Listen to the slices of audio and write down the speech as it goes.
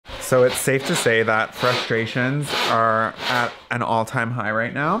So it's safe to say that frustrations are at an all-time high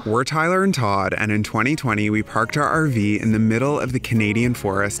right now. We're Tyler and Todd, and in 2020, we parked our RV in the middle of the Canadian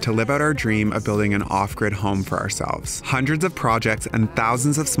forest to live out our dream of building an off-grid home for ourselves. Hundreds of projects and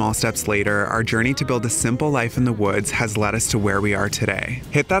thousands of small steps later, our journey to build a simple life in the woods has led us to where we are today.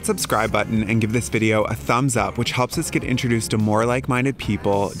 Hit that subscribe button and give this video a thumbs up, which helps us get introduced to more like-minded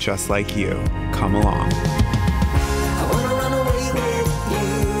people just like you. Come along.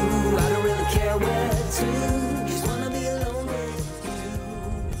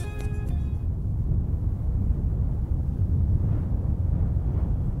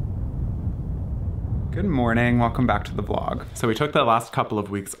 Good morning, welcome back to the vlog. So we took the last couple of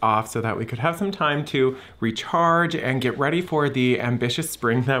weeks off so that we could have some time to recharge and get ready for the ambitious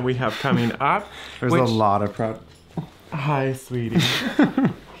spring that we have coming up. There's a lot of Hi, sweetie.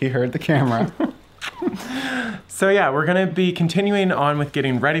 He heard the camera. So yeah, we're gonna be continuing on with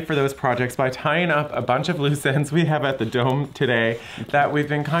getting ready for those projects by tying up a bunch of loose ends we have at the dome today that we've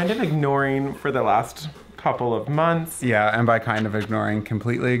been kind of ignoring for the last couple of months. Yeah, and by kind of ignoring,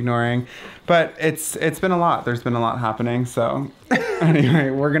 completely ignoring. But it's been a lot. There's been a lot happening. So anyway,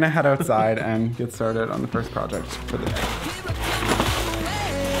 we're gonna head outside and get started on the first project for the day.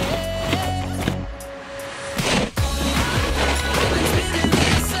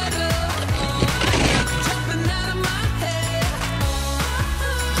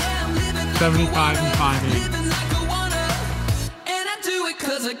 $75 and $5.80.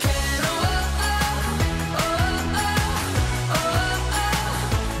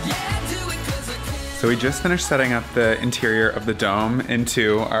 So we just finished setting up the interior of the dome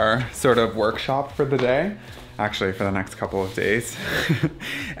into our sort of workshop for the day. Actually, for the next couple of days.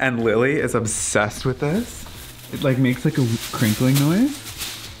 And Lily is obsessed with this. It like makes like a crinkling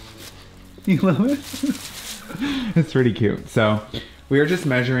noise. You love it? It's pretty cute. So we are just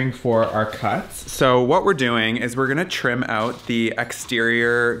measuring for our cuts. So what we're doing is we're gonna trim out the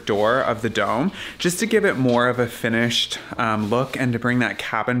exterior door of the dome just to give it more of a finished look and to bring that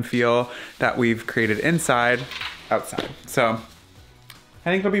cabin feel that we've created inside, outside. So I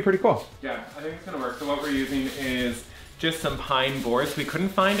think it'll be pretty cool. Yeah, I think it's gonna work. So what we're using is just some pine boards. We couldn't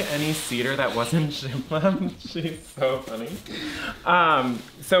find any cedar that wasn't shimla. She's so funny.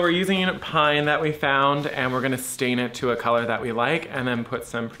 So we're using pine that we found, and we're gonna stain it to a color that we like and then put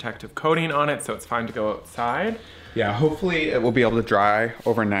some protective coating on it so it's fine to go outside. Yeah, hopefully it will be able to dry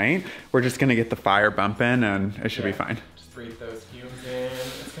overnight. We're just gonna get the fire bumping and it should be fine. Just breathe those fumes in.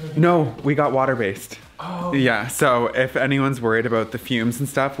 It's gonna be No, we got water-based. Oh. Yeah, so if anyone's worried about the fumes and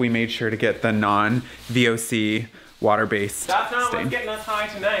stuff, we made sure to get the non-VOC water-based That's not stain. what's getting us high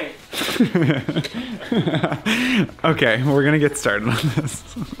tonight. Okay, we're gonna get started on this.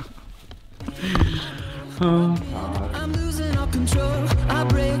 I'm losing all control. I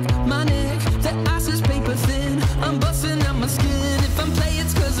break my neck. The ice is paper thin. I'm busting out my skin. If I'm playing,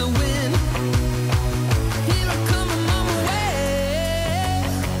 it's 'cause I win. Here I come, I'm on my way.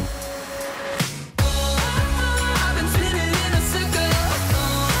 I've been spinning in a circle.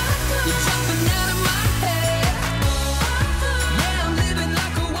 You're jumping out of my head. Yeah, I'm living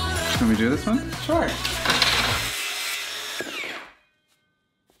like a wanna. Can we do this one? Sure.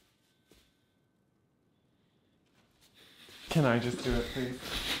 Can I just do it, please?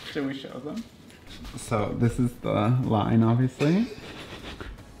 Should we show them? So this is the line, obviously.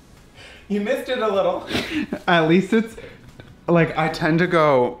 You missed it a little. At least it's, like, I tend to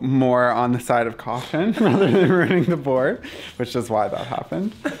go more on the side of caution rather than ruining the board, which is why that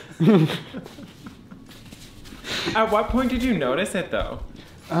happened. At what point did you notice it though?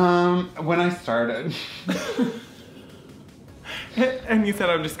 When I started. And you said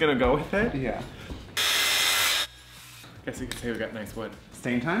I'm just gonna go with it? Yeah. Guess you could say we got nice wood.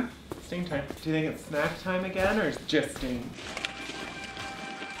 Stain time? Stain time. Do you think it's snack time again or it's just stain?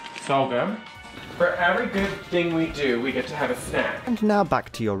 So good. For every good thing we do, we get to have a snack. And now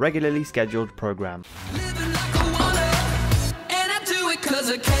back to your regularly scheduled program. Living like I wanna. And I do it 'cause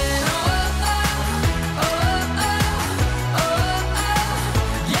I can.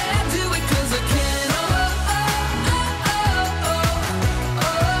 Yeah, I do it 'cause I can.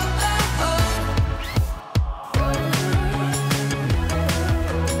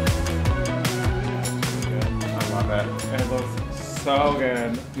 I love it. It looks so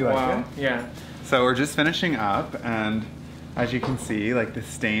good. You like wow. it? Yeah. So we're just finishing up, and as you can see, like, the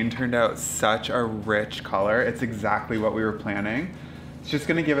stain turned out such a rich color. It's exactly what we were planning. It's just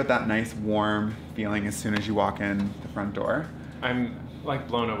gonna give it that nice warm feeling as soon as you walk in the front door. I'm like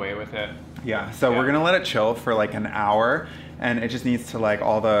blown away with it. Yeah, so we're gonna let it chill for like an hour, and it just needs to like,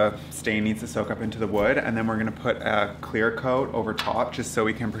 all the stain needs to soak up into the wood, and then we're gonna put a clear coat over top just so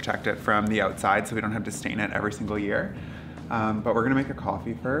we can protect it from the outside so we don't have to stain it every single year. But we're gonna make a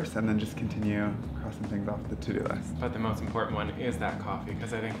coffee first and then just continue crossing things off the to-do list. But the most important one is that coffee,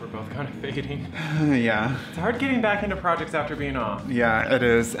 because I think we're both kind of fading. Yeah. It's hard getting back into projects after being off. Yeah, it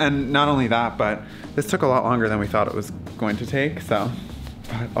is. And not only that, but this took a lot longer than we thought it was going to take, so.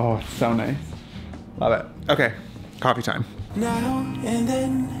 But, oh, it's so nice. Love it. Okay, coffee time. Now and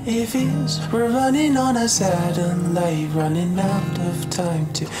then it feels we're running on a satellite, running out of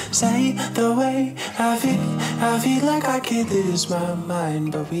time to say the way I feel like I could lose my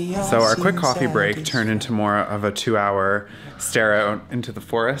mind, but we are. So our quick coffee break turned into more of a 2-hour stare out into the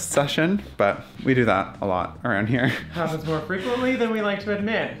forest session, but we do that a lot around here. Happens more frequently than we like to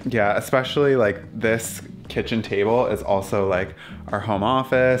admit. Yeah, especially like this kitchen table is also like our home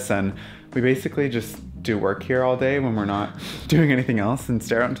office, and we basically just do work here all day when we're not doing anything else and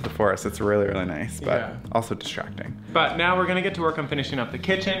stare out into the forest. It's really, really nice, but also distracting. But now we're gonna get to work on finishing up the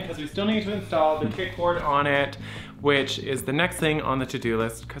kitchen, because we still need to install the kickboard on it, which is the next thing on the to-do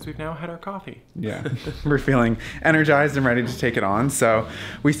list, because we've now had our coffee. Yeah, we're feeling energized and ready to take it on. So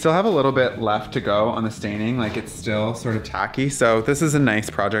we still have a little bit left to go on the staining. Like, it's still sort of tacky. So this is a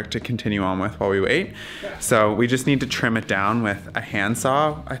nice project to continue on with while we wait. So we just need to trim it down with a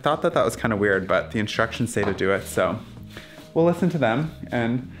handsaw. I thought that was kind of weird, but the instructions say to do it. So we'll listen to them,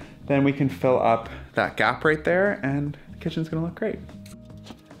 and then we can fill up that gap right there, and the kitchen's gonna look great.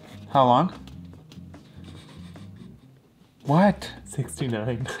 How long? What?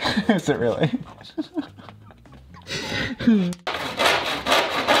 69. Is it really?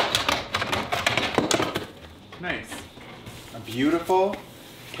 Nice. A beautiful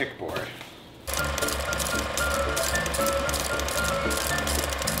kickboard.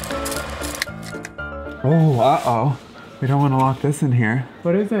 Oh, uh-oh. We don't want to lock this in here.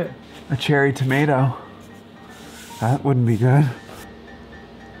 What is it? A cherry tomato. That wouldn't be good.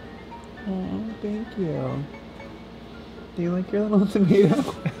 Oh, thank you. Do you like your little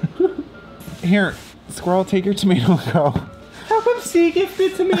tomato? Here, squirrel, take your tomato and go. How come she gets the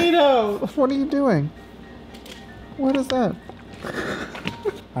tomato? What are you doing? What is that?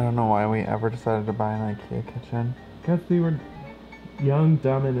 I don't know why we ever decided to buy an IKEA kitchen. Because we were young,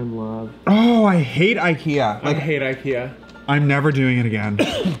 dumb, and in love. Oh, I hate IKEA. I hate IKEA. I'm never doing it again.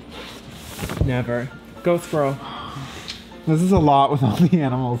 Never. Go squirrel. This is a lot with all the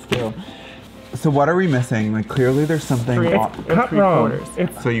animals too. So what are we missing? Like, clearly there's something Cut wrong.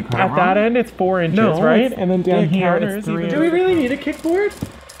 So you cut it At wrong? that end, it's 4 inches, right? And then down here, it's 3. Do we really need a kickboard?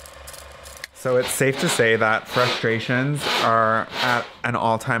 So it's safe to say that frustrations are at an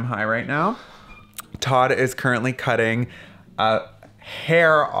all-time high right now. Todd is currently cutting a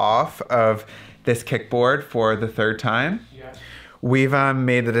hair off of this kickboard for the 3rd time. Yeah. We've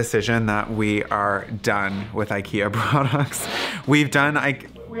made the decision that we are done with IKEA products. We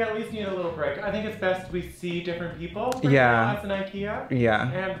at least need a little break. I think it's best we see different people. Yeah. As an IKEA.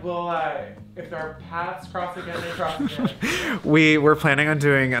 Yeah. And we'll, if our paths cross again, they cross again. We were planning on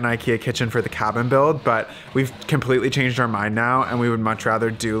doing an IKEA kitchen for the cabin build, but we've completely changed our mind now, and we would much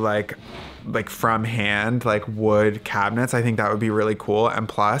rather do like from hand, like wood cabinets. I think that would be really cool. And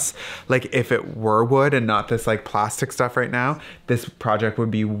plus, like, if it were wood and not this like plastic stuff right now, this project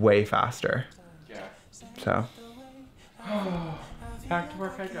would be way faster. Yeah. So. Back to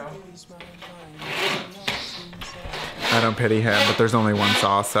work I go. I don't pity him, but there's only one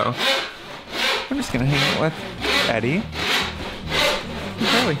saw, so I'm just gonna hang out with Eddie.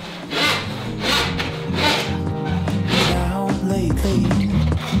 Really. Now lately,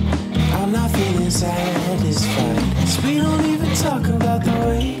 I'm not feeling satisfied. 'Cause we don't even talk about the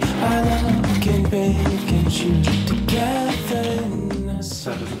way I love can pick and choose together.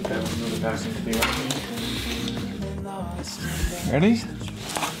 That doesn't fit. Move it back into the opening. Ready?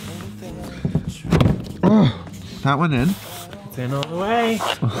 Oh, that one in. It's in all the way.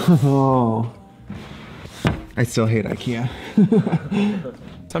 Oh. I still hate IKEA.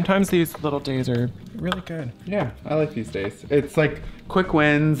 Sometimes these little days are really good. Yeah, I like these days. It's like quick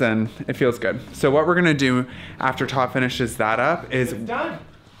wins and it feels good. So what we're gonna do after Todd finishes that up is... It's done.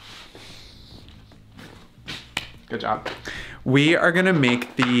 Good job. We are gonna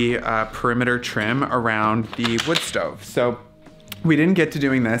make the perimeter trim around the wood stove. So we didn't get to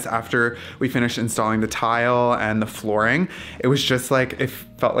doing this after we finished installing the tile and the flooring. It was just like, it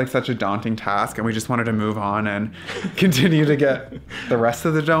felt like such a daunting task, and we just wanted to move on and continue to get the rest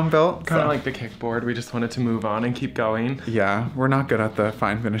of the dome built. Kind of like the kickboard, we just wanted to move on and keep going. Yeah, we're not good at the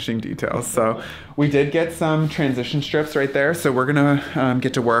fine finishing details. So we did get some transition strips right there. So we're gonna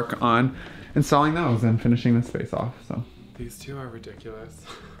get to work on installing those and finishing this space off, so. These two are ridiculous.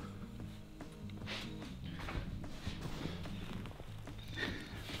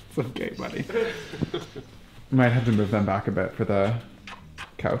 It's okay, buddy. Might have to move them back a bit for the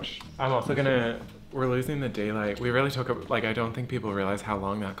couch. I'm also gonna, we're losing the daylight. We really took a, like, I don't think people realize how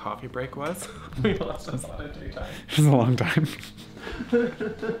long that coffee break was. We lost a lot of daytime. It was a long time.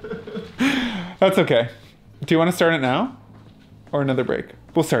 That's okay. Do you want to start it now? Or another break?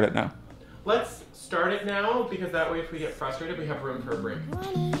 We'll start it now. Let's start it now, because that way if we get frustrated, we have room for a break.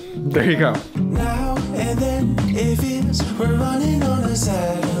 There you go. Now and then it feels we're running on a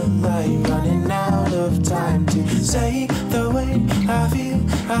satellite, running out of time to say the way I feel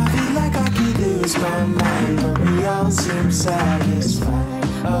like I could lose my mind, but we all seem satisfied.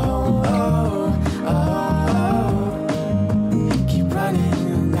 Oh, oh, oh, oh. Keep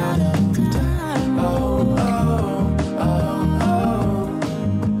running out of time. Oh, oh, oh,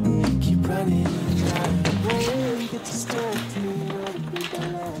 oh. Keep running out of time. Get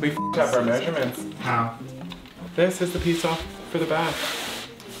distracted. We f***ed up our measurements. How? This is the piece off for the back.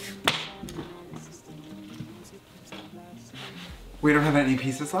 We don't have any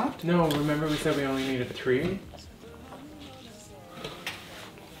pieces left? No, remember we said we only needed 3?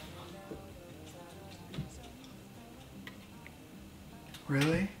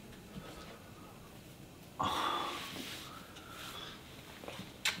 Really?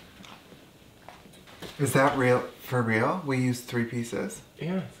 Is that real? For real? We used 3 pieces?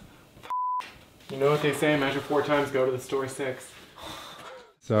 Yes. You know what they say, measure 4 times, go to the store 6.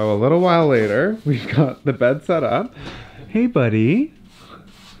 So a little while later, we've got the bed set up. Hey, buddy.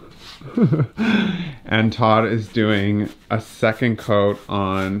 And Todd is doing a second coat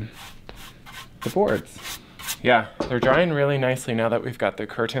on the boards. Yeah, they're drying really nicely now that we've got the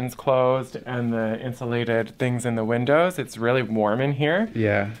curtains closed and the insulated things in the windows. It's really warm in here.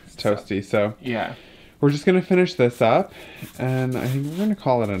 Yeah, it's toasty. So Yeah. we're just gonna finish this up, and I think we're gonna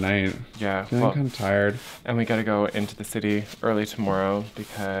call it a night. Yeah, Feeling well, kind of tired. and we gotta go into the city early tomorrow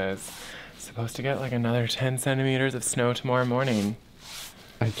because it's supposed to get like another 10 centimeters of snow tomorrow morning.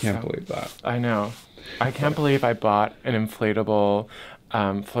 I can't So- believe that. I know. I can't believe I bought an inflatable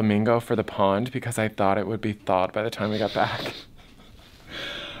flamingo for the pond because I thought it would be thawed by the time we got back.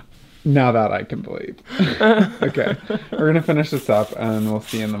 Now that I can believe. Okay, we're gonna finish this up, and we'll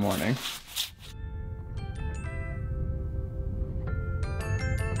see you in the morning.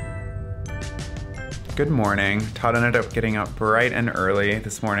 Good morning. Todd ended up getting up bright and early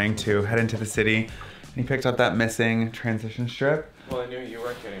this morning to head into the city. He picked up that missing transition strip. Well, I knew you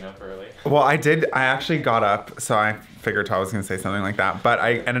weren't getting up early. Well, I did. I actually got up, so I figured Todd was going to say something like that. But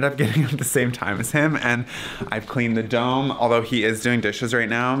I ended up getting up at the same time as him, and I've cleaned the dome. Although he is doing dishes right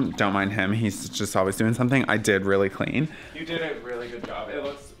now, don't mind him. He's just always doing something. I did really clean. You did a really good job. It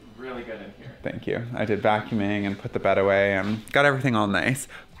looks really good in here. Thank you. I did vacuuming and put the bed away and got everything all nice.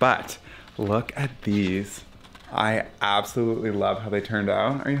 But look at these. I absolutely love how they turned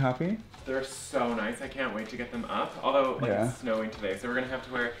out. Are you happy? They're so nice. I can't wait to get them up. Although, like, Yeah. it's snowing today, so we're gonna have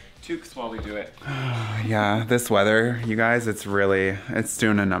to wear toques while we do it. Yeah, this weather, you guys, it's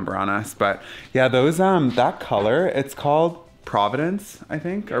doing a number on us. But yeah, those, that color, it's called Providence, I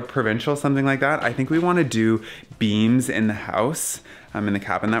think, or Provincial, something like that. I think we want to do beams in the house, in the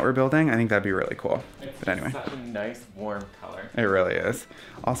cabin that we're building. I think that'd be really cool. But anyway. Such a nice, warm color. It really is.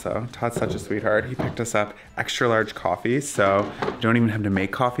 Also, Todd's such a sweetheart. He picked us up extra large coffee, so don't even have to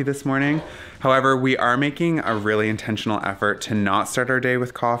make coffee this morning. However, we are making a really intentional effort to not start our day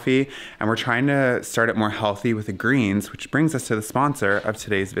with coffee, and we're trying to start it more healthy with the greens, which brings us to the sponsor of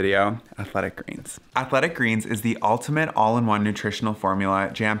today's video, Athletic Greens. Athletic Greens is the ultimate all-in-one nutritional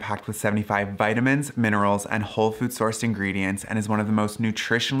formula jam-packed with 75 vitamins, minerals, and whole food sourced ingredients, and is one of the most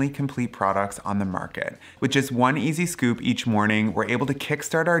nutritionally complete products on the market. With just one easy scoop each morning, we're able to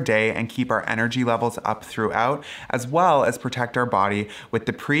kickstart our day and keep our energy levels up throughout, as well as protect our body with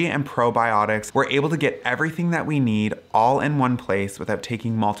the pre and probiotics. We're able to get everything that we need all in one place without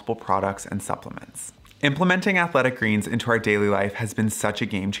taking multiple products and supplements. Implementing Athletic Greens into our daily life has been such a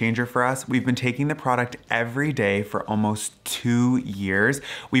game changer for us. We've been taking the product every day for almost 2 years.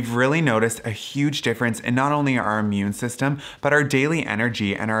 We've really noticed a huge difference in not only our immune system, but our daily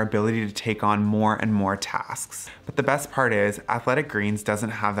energy and our ability to take on more and more tasks. But the best part is Athletic Greens doesn't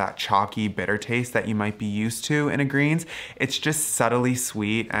have that chalky, bitter taste that you might be used to in a greens. It's just subtly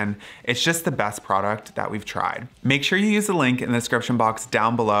sweet, and it's just the best product that we've tried. Make sure you use the link in the description box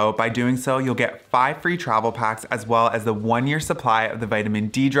down below. By doing so, you'll get 5 free travel packs, as well as the 1-year supply of the vitamin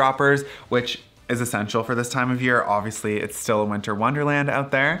D droppers, which is essential for this time of year. Obviously, it's still a winter wonderland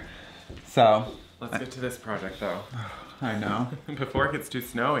out there. So Let's get to this project though. I know. Before it gets too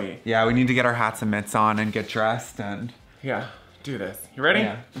snowy. Yeah, we need to get our hats and mitts on and get dressed, and Yeah, do this. You ready?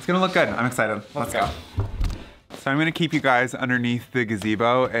 Yeah. It's gonna look good. I'm excited. Let's go. So I'm gonna keep you guys underneath the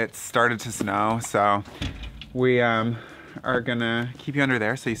gazebo. It started to snow, so we are gonna keep you under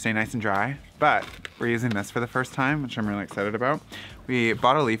there so you stay nice and dry. But we're using this for the first time, which I'm really excited about. We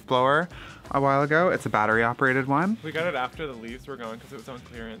bought a leaf blower a while ago. It's a battery operated one. We got it after the leaves were gone because it was on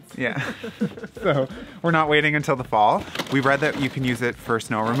clearance. Yeah. So we're not waiting until the fall. We read that you can use it for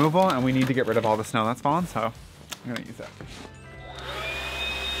snow removal, and we need to get rid of all the snow that's fallen, so I'm gonna use it.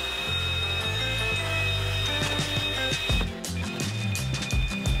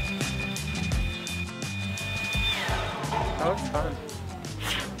 That looks fun.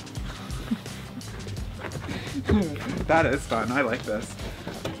 That is fun. I like this.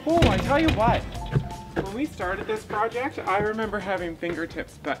 Oh, I tell you what. When we started this project, I remember having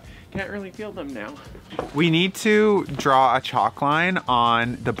fingertips, but can't really feel them now. We need to draw a chalk line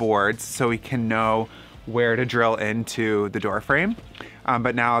on the boards so we can know where to drill into the door frame.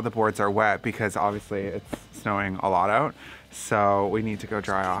 But now the boards are wet because obviously it's snowing a lot out. So we need to go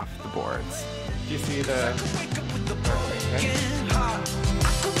dry off the boards. Do you see the...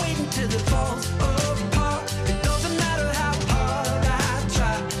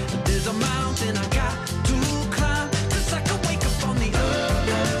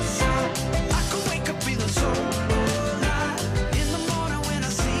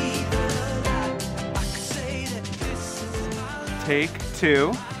 Take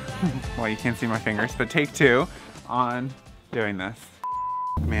two. Well, you can't see my fingers, but take two on doing this.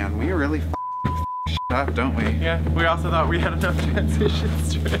 Man, we really shit up, don't we? Yeah, we also thought we had enough transition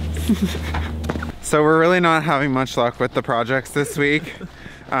strips. So we're really not having much luck with the projects this week.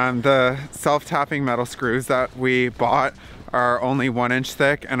 The self-tapping metal screws that we bought are only 1 inch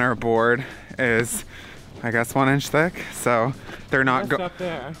thick, and our board is, I guess, 1 inch thick. So they're not Messed up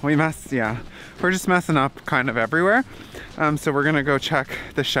there. We messed, yeah. We're just messing up kind of everywhere. So we're gonna go check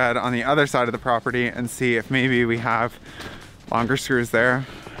the shed on the other side of the property and see if maybe we have longer screws there.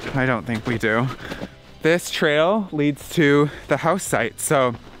 I don't think we do. This trail leads to the house site.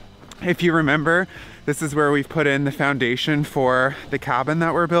 So if you remember, this is where we've put in the foundation for the cabin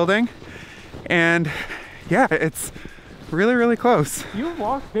that we're building. And yeah, it's really, really close. You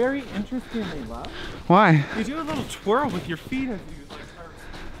walk very interestingly, love. Why? You do a little twirl with your feet as you like are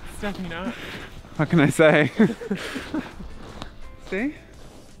stepping up. What can I say? See?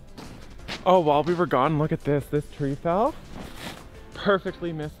 Oh, while we were gone, look at this. This tree fell.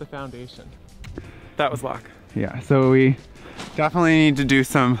 Perfectly missed the foundation. That was luck. Yeah, so we definitely need to do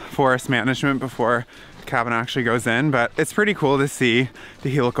some forest management before the cabin actually goes in, but it's pretty cool to see the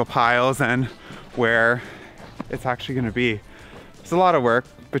helical piles and where it's actually gonna be. It's a lot of work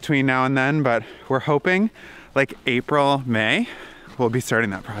between now and then, but we're hoping like April, May, we'll be starting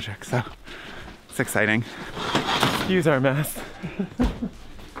that project, so it's exciting. Excuse our mess.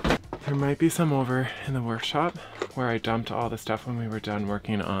 There might be some over in the workshop where I dumped all the stuff when we were done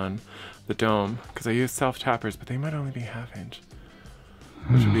working on the dome, because I used self-tappers, but they might only be 1/2 inch,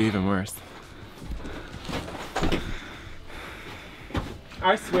 which would be even worse.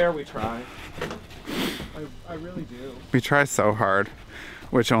 I swear we try. I really do. We try so hard,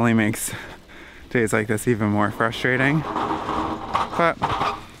 which only makes days like this even more frustrating. But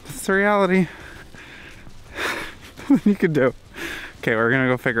it's the reality. You could do. Okay, we're gonna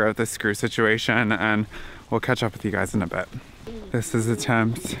go figure out this screw situation and we'll catch up with you guys in a bit. This is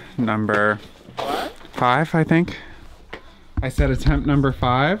attempt number 5, I think. I said attempt number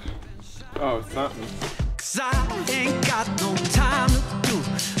 5. Oh, something. 'Cause I ain't got no time to do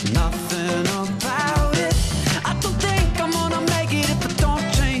nothing about it. I don't think I'm gonna make it if I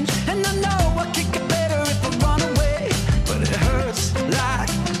don't change. And I know I can get better if I run away. But it hurts like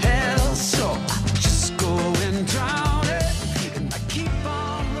hell, so I just go and drown it. And I keep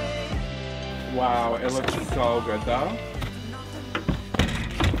on waiting. Wow, it looks so good though.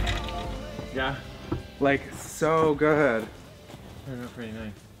 Yeah, Like, so good. turned out pretty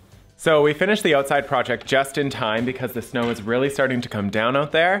nice. So we finished the outside project just in time because the snow is really starting to come down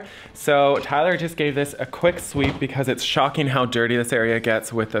out there. So Tyler just gave this a quick sweep because it's shocking how dirty this area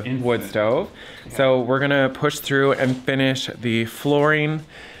gets with the wood stove. Yeah. So we're gonna push through and finish the flooring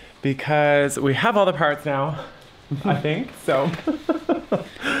because we have all the parts now, I think, so.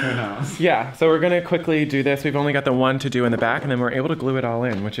 Who knows? Yeah, so we're gonna quickly do this. We've only got the one to do in the back and then we're able to glue it all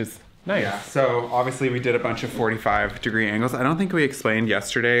in, which is nice. Yeah, so obviously we did a bunch of 45-degree angles. I don't think we explained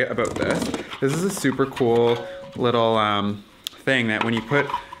yesterday about this. This is a super cool little thing that when you put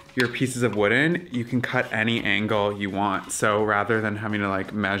your pieces of wood in, you can cut any angle you want. So rather than having to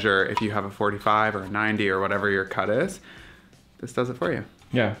like measure if you have a 45 or a 90 or whatever your cut is, this does it for you.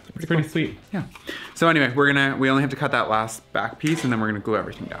 Yeah, it's pretty sweet. Yeah. So anyway, we only have to cut that last back piece and then we're gonna glue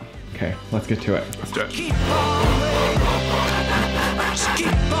everything down. Okay, let's get to it. Let's do it. Keep on waiting. Just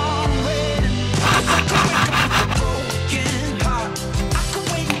keep on waiting. I could wake up with a broken heart. I could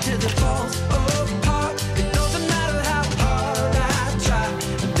wait until it falls apart. It doesn't matter how hard I try.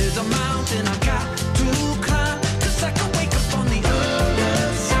 There's a mountain I got to climb. 'Cause I could wake up on the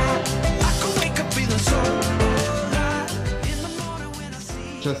other side. I could wake up feeling so alive. In the morning when I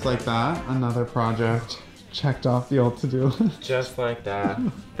see Just like that, another project checked off the old to-do list. Just like that.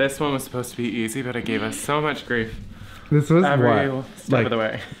 This one was supposed to be easy, but it gave us so much grief This was every what? step Like of the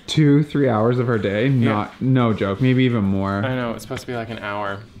way. 2-3 hours of our day? No joke, maybe even more. I know, it's supposed to be like an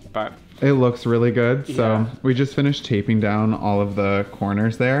hour, but It looks really good. So Yeah. we just finished taping down all of the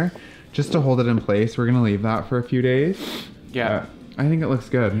corners there just to hold it in place. We're gonna leave that for a few days. yeah. I think it looks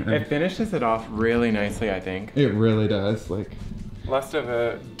good. It finishes it off really nicely, I think. It really does. Like, Less of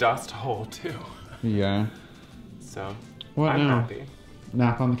a dust hole, too. yeah. So, What I'm now? happy.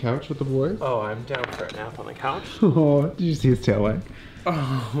 Nap on the couch with the boys? Oh, I'm down for a nap on the couch. Oh, did you see his tail leg?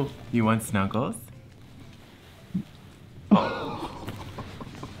 Oh, you want snuggles? Oh.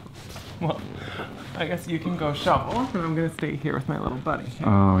 Well, I guess you can go shovel, and I'm gonna stay here with my little buddy.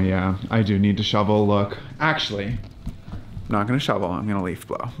 Oh yeah, I do need to shovel. Look, actually, I'm not gonna shovel. I'm gonna leaf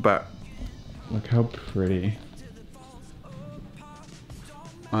blow. But look how pretty.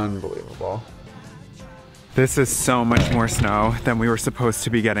 Unbelievable. This is so much more snow than we were supposed to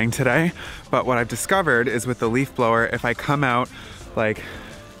be getting today. But what I've discovered is with the leaf blower, if I come out like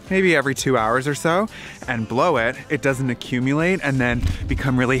maybe every 2 hours or so and blow it, it doesn't accumulate and then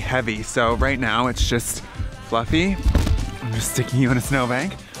become really heavy. So right now it's just fluffy. I'm just sticking you in a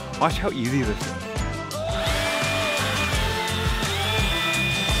snowbank. Watch how easy this is.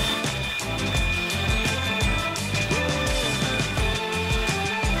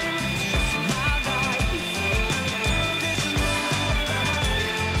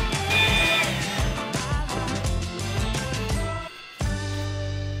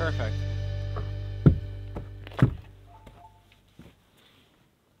 Perfect.